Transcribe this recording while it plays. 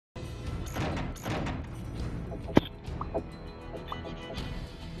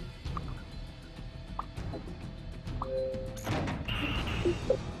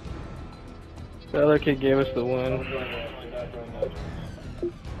The other kid gave us the win.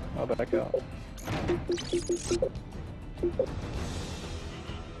 I'll back out.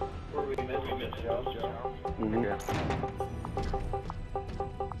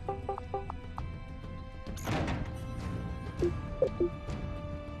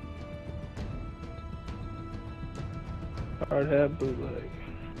 Hard hat bootleg.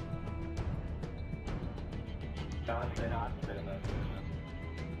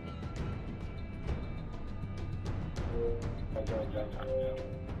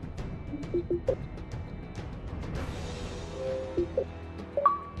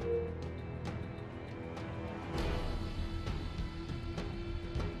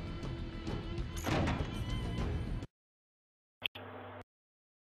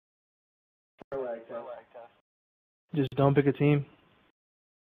 Just don't pick a team.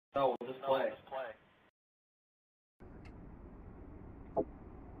 No, we'll just play.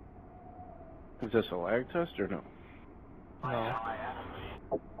 Is this a lag test or no? No.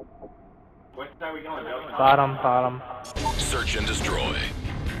 Which side are we going? Bottom. Search and destroy.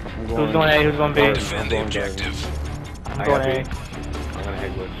 Who's going A? Who's going B? Defend the objective. I'm going A. I'm gonna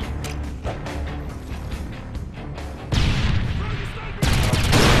hit glitch.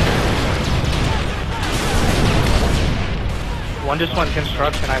 One just went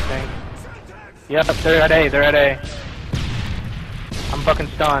construction, I think. Yep, they're at A. I'm fucking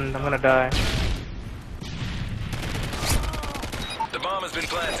stunned. I'm gonna die. The bomb has been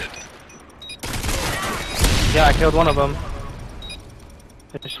planted. Yeah, I killed one of them.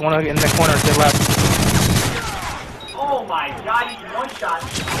 There's just one in the corner to the left. Oh my god, he's one shot.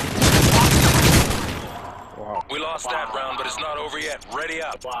 Wow. We lost that round, but it's not over yet. Ready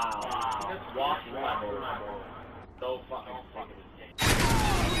up. Wow. Just walking around. So fucking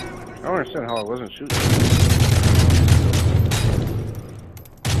I don't understand how I wasn't shooting.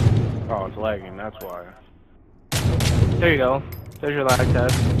 Oh, it's lagging, that's why. There you go. There's your lag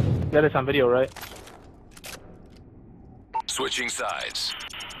test. You got this on video, right? Switching sides.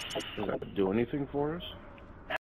 Does that do anything for us?